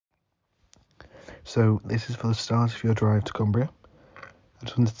So this is for the start of your drive to Cumbria. I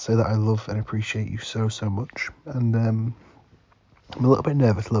just wanted to say that I love and appreciate you so much, and I'm a little bit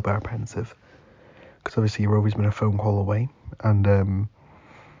nervous, a little bit apprehensive, because obviously you've always been a phone call away, and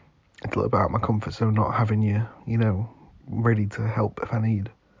it's a little bit out of my comfort zone not having you, ready to help if I need.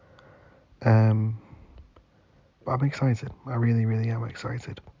 But I'm excited. I really, really am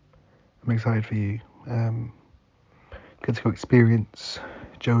excited. I'm excited for you. Get to go experience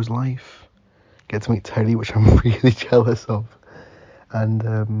Joe's life. Get to meet Teddy, which I'm really jealous of.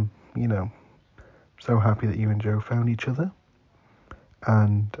 And, so happy that you and Joe found each other.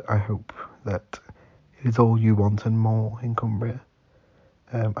 And I hope that it is all you want and more in Cumbria.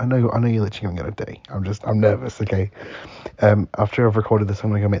 I know you're literally going to get a day. I'm nervous, okay? After I've recorded this, I'm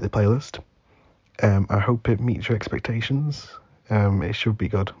going to go make the playlist. I hope it meets your expectations. It should be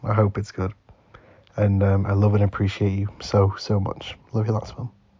good. I hope it's good. And I love and appreciate you so much. Love you lots, man.